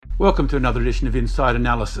Welcome to another edition of Inside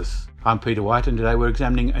Analysis. I'm Peter White, and today we're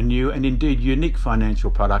examining a new and indeed unique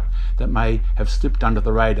financial product that may have slipped under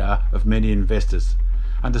the radar of many investors.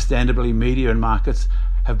 Understandably, media and markets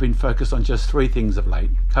have been focused on just three things of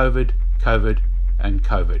late: COVID, and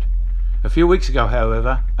COVID. A few weeks ago,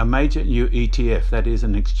 however, a major new ETF, that is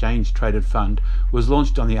an exchange-traded fund, was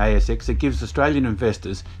launched on the ASX that gives Australian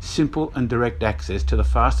investors simple and direct access to the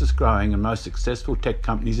fastest growing and most successful tech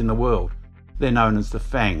companies in the world. They're known as the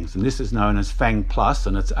FANGs, and this is known as FANG Plus,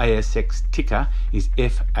 and its ASX ticker is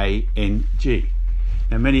FANG.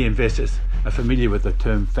 Now, many investors are familiar with the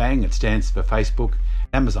term FANG. It stands for Facebook,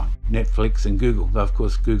 Amazon, Netflix and Google, though of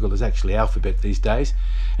course Google is actually Alphabet these days.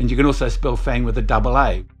 And you can also spell FANG with a double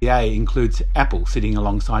A. The A includes Apple sitting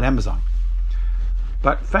alongside Amazon.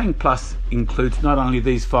 But FANG Plus includes not only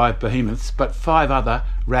these five behemoths, but five other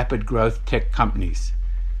rapid growth tech companies.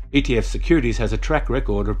 ETF Securities has a track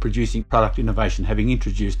record of producing product innovation, having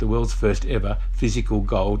introduced the world's first ever physical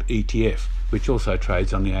gold ETF, which also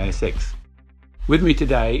trades on the ASX. With me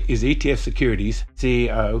today is ETF Securities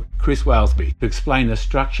CEO Kris Walesby to explain the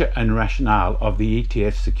structure and rationale of the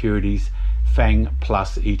ETF Securities FANG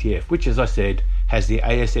Plus ETF, which, as I said, has the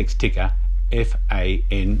ASX ticker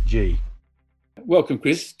FANG. Welcome,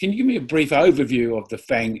 Kris. Can you give me a brief overview of the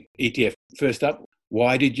FANG ETF? First up,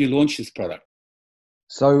 why did you launch this product?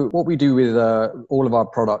 So what we do with all of our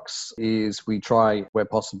products is we try, where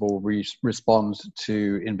possible, respond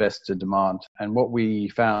to investor demand. And what we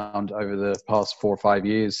found over the past 4 or 5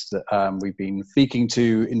 years that we've been speaking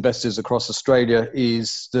to investors across Australia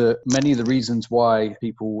is that many of the reasons why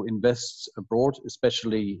people invest abroad,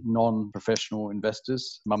 especially non-professional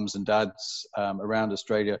investors, mums and dads around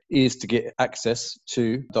Australia, is to get access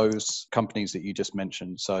to those companies that you just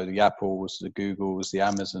mentioned. So the Apples, the Googles, the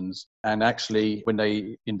Amazons. And actually, when they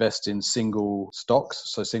invest in single stocks,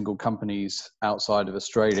 so single companies outside of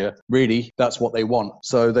Australia, really that's what they want.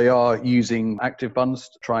 So they are using active funds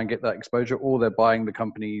to try and get that exposure, or they're buying the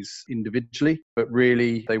companies individually, but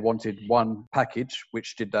really they wanted one package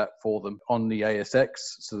which did that for them on the ASX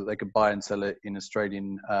so that they could buy and sell it in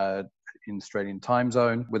Australian time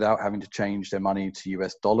zone without having to change their money to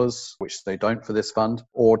US dollars, which they don't for this fund,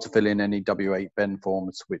 or to fill in any W8 Ben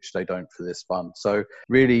forms, which they don't for this fund. So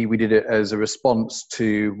really we did it as a response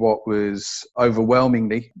to what was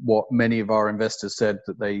overwhelmingly what many of our investors said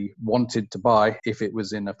that they wanted to buy if it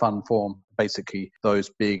was in a fund form, basically those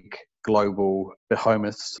big global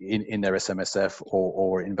behemoths in their SMSF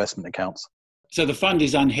or investment accounts. So the fund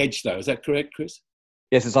is unhedged though, is that correct, Kris?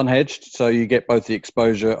 Yes, it's unhedged, so you get both the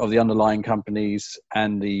exposure of the underlying companies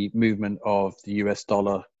and the movement of the US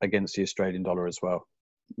dollar against the Australian dollar as well.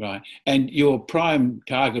 Right. And your prime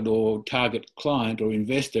target or target client or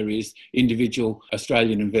investor is individual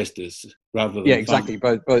Australian investors rather than exactly.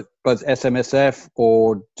 Both SMSF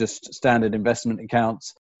or just standard investment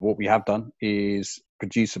accounts. What we have done is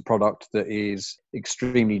produce a product that is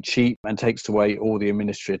extremely cheap and takes away all the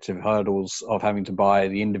administrative hurdles of having to buy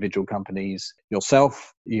the individual companies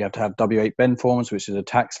yourself. You have to have W8 Ben forms, which is a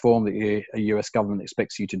tax form that a US government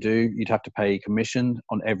expects you to do. You'd have to pay commission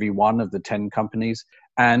on every one of the 10 companies.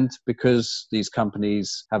 And because these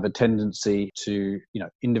companies have a tendency to,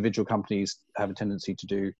 individual companies have a tendency to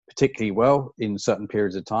do particularly well in certain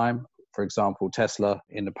periods of time. For example, Tesla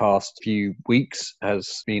in the past few weeks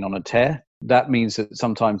has been on a tear. That means that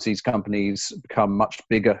sometimes these companies become much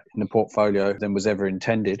bigger in the portfolio than was ever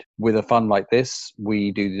intended. With a fund like this,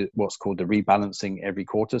 we do what's called the rebalancing every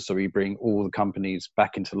quarter. So we bring all the companies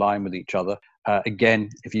back into line with each other. Again,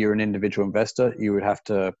 if you're an individual investor, you would have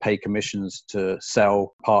to pay commissions to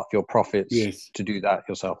sell part of your profits to do that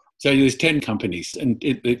yourself. So there's 10 companies and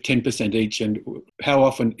 10% each. And how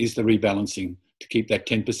often is the rebalancing to keep that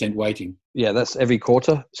 10% weighting? Yeah, that's every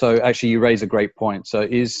quarter. So actually you raise a great point. So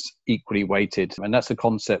it is equally weighted. And that's a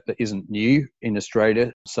concept that isn't new in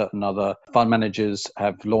Australia. Certain other fund managers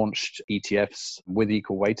have launched ETFs with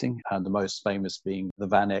equal weighting, and the most famous being the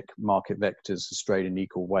VANEC Market Vectors Australian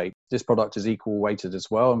Equal Weight. This product is equal weighted as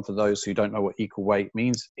well. And for those who don't know what equal weight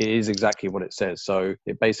means, it is exactly what it says. So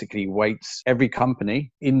it basically weights every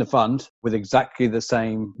company in the fund with exactly the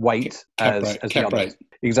same weight as the others.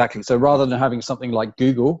 Exactly. So rather than having something like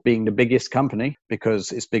Google being the biggest company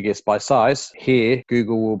because it's biggest by size, here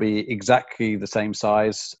Google will be exactly the same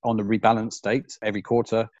size on the rebalance date every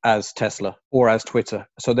quarter as Tesla or as Twitter.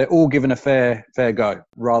 So they're all given a fair go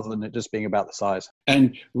rather than it just being about the size.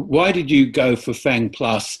 And why did you go for FANG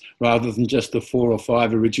Plus rather than just the 4 or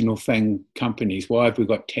 5 original FANG companies? Why have we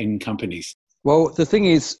got 10 companies? Well, the thing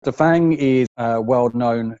is, the FANG is a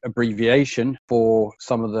well-known abbreviation for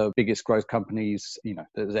some of the biggest growth companies,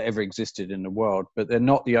 that ever existed in the world. But they're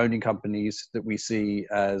not the only companies that we see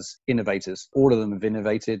as innovators. All of them have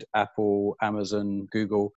innovated: Apple, Amazon,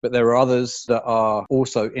 Google. But there are others that are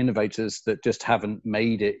also innovators that just haven't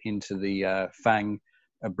made it into the FANG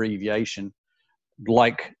abbreviation,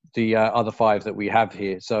 like the other five that we have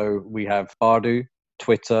here. So we have Baidu,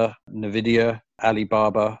 Twitter, Nvidia,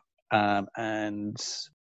 Alibaba, and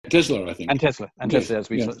Tesla, I think. And Tesla, Yes. as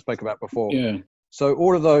we spoke about before. Yeah. So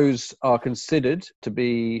all of those are considered to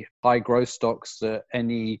be high growth stocks that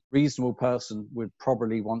any reasonable person would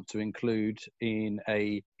probably want to include in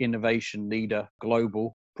a innovation leader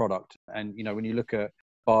global product. And, when you look at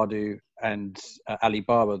Baidu and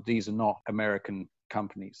Alibaba, these are not American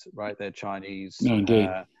companies, right? They're Chinese. No, indeed.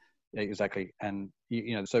 Exactly. And,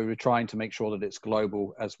 so we're trying to make sure that it's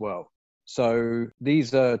global as well. So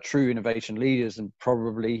these are true innovation leaders, and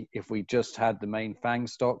probably if we just had the main FANG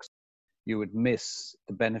stocks, you would miss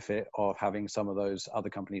the benefit of having some of those other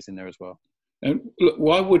companies in there as well. And look,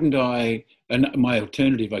 why wouldn't I, and my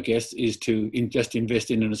alternative, I guess, is to just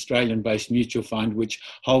invest in an Australian-based mutual fund which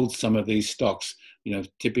holds some of these stocks.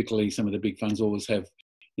 Typically some of the big funds always have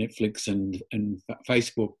Netflix and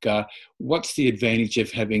Facebook. What's the advantage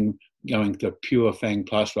of going to pure FANG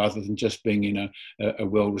Plus rather than just being in a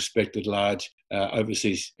well-respected large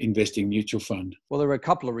overseas investing mutual fund? Well, there are a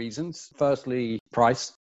couple of reasons. Firstly,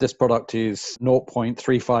 price. This product is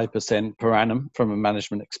 0.35% per annum from a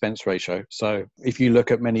management expense ratio. So if you look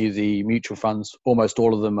at many of the mutual funds, almost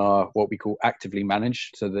all of them are what we call actively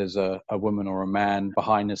managed. So there's a woman or a man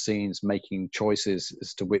behind the scenes making choices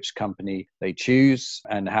as to which company they choose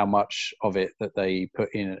and how much of it that they put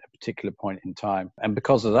in at a particular point in time. And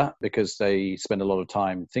because of that, because they spend a lot of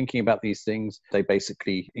time thinking about these things, they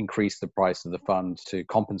basically increase the price of the fund to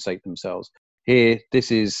compensate themselves. Here,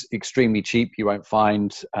 this is extremely cheap. You won't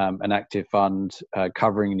find an active fund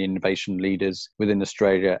covering the innovation leaders within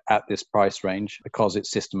Australia at this price range because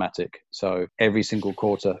it's systematic. So every single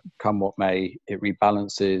quarter, come what may, it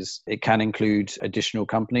rebalances. It can include additional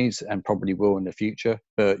companies and probably will in the future,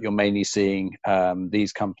 but you're mainly seeing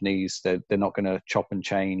these companies, they're not going to chop and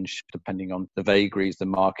change depending on the vagaries of the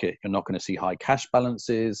market. You're not going to see high cash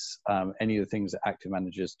balances, any of the things that active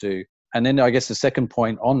managers do. And then I guess the second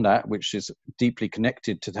point on that, which is deeply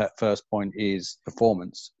connected to that first point, is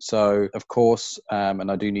performance. So, of course,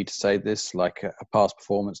 and I do need to say this, like a past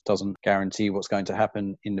performance doesn't guarantee what's going to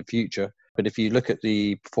happen in the future. But if you look at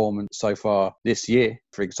the performance so far this year,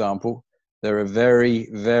 for example, there are very,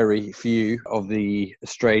 very few of the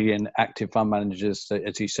Australian active fund managers, that,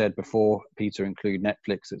 as you said before, Peter, include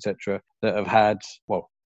Netflix, etc., that have had,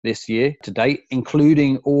 this year to date,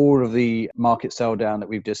 including all of the market sell down that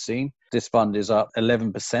we've just seen. This fund is up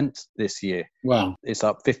 11% this year. Wow. It's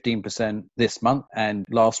up 15% this month. And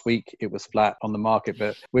last week it was flat on the market.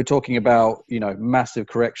 But we're talking about, massive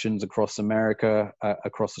corrections across America,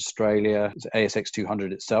 across Australia. The ASX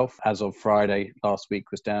 200 itself, as of Friday last week,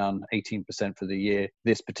 was down 18% for the year.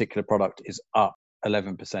 This particular product is up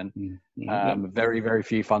 11%. Very, very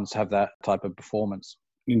few funds have that type of performance.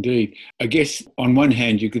 Indeed. I guess on one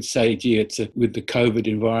hand, you could say, it's with the COVID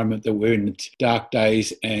environment that we're in, it's dark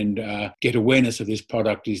days, and get awareness of this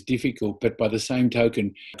product is difficult. But by the same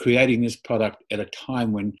token, creating this product at a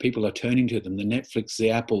time when people are turning to them, the Netflix,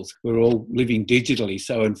 the Apples, we're all living digitally.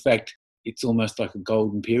 So in fact, it's almost like a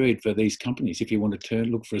golden period for these companies if you want to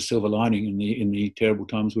look for a silver lining in the terrible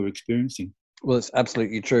times we're experiencing. Well, it's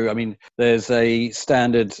absolutely true. I mean, there's a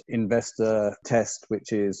standard investor test,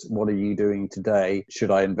 which is, what are you doing today?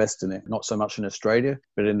 Should I invest in it? Not so much in Australia,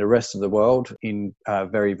 but in the rest of the world, in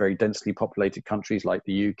very, very densely populated countries like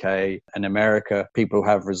the UK and America, people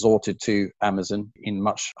have resorted to Amazon in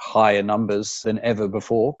much higher numbers than ever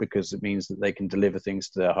before, because it means that they can deliver things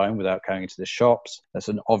to their home without going to the shops. That's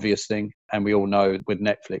an obvious thing. And we all know with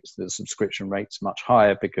Netflix, the subscription rate's much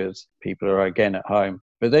higher because people are again at home.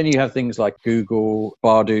 But then you have things like Google,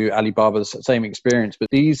 Baidu, Alibaba, the same experience.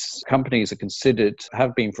 But these companies are considered,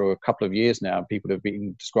 have been for a couple of years now. People have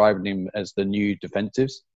been describing them as the new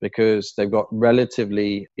defensives because they've got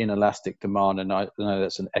relatively inelastic demand. And I know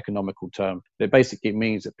that's an economical term. But it basically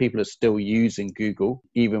means that people are still using Google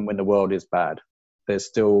even when the world is bad. There's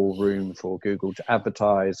still room for Google to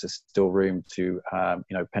advertise. There's still room to,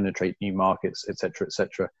 penetrate new markets, et cetera, et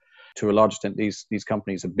cetera. To a large extent, these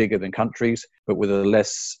companies are bigger than countries, but with a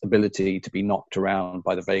less ability to be knocked around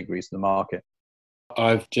by the vagaries of the market.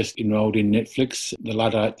 I've just enrolled in Netflix, the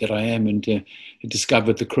Luddite that I am, and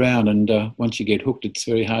discovered The Crown. And once you get hooked, it's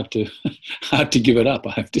very hard to hard to give it up,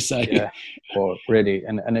 I have to say. Yeah, well, really.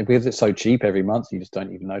 And because it's so cheap every month, you just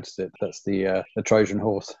don't even notice it. That's the Trojan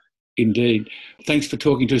horse. Indeed. Thanks for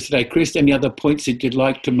talking to us today, Kris. Any other points that you'd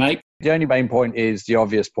like to make? The only main point is the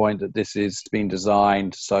obvious point that this is being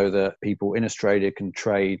designed so that people in Australia can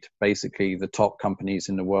trade basically the top companies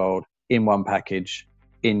in the world in one package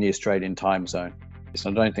in the Australian time zone. So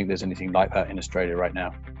I don't think there's anything like that in Australia right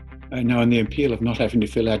now. No, and the appeal of not having to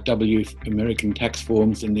fill out American tax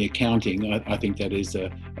forms and the accounting, I think that is a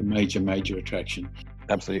major, major attraction.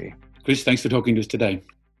 Absolutely. Kris, thanks for talking to us today.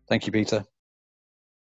 Thank you, Peter.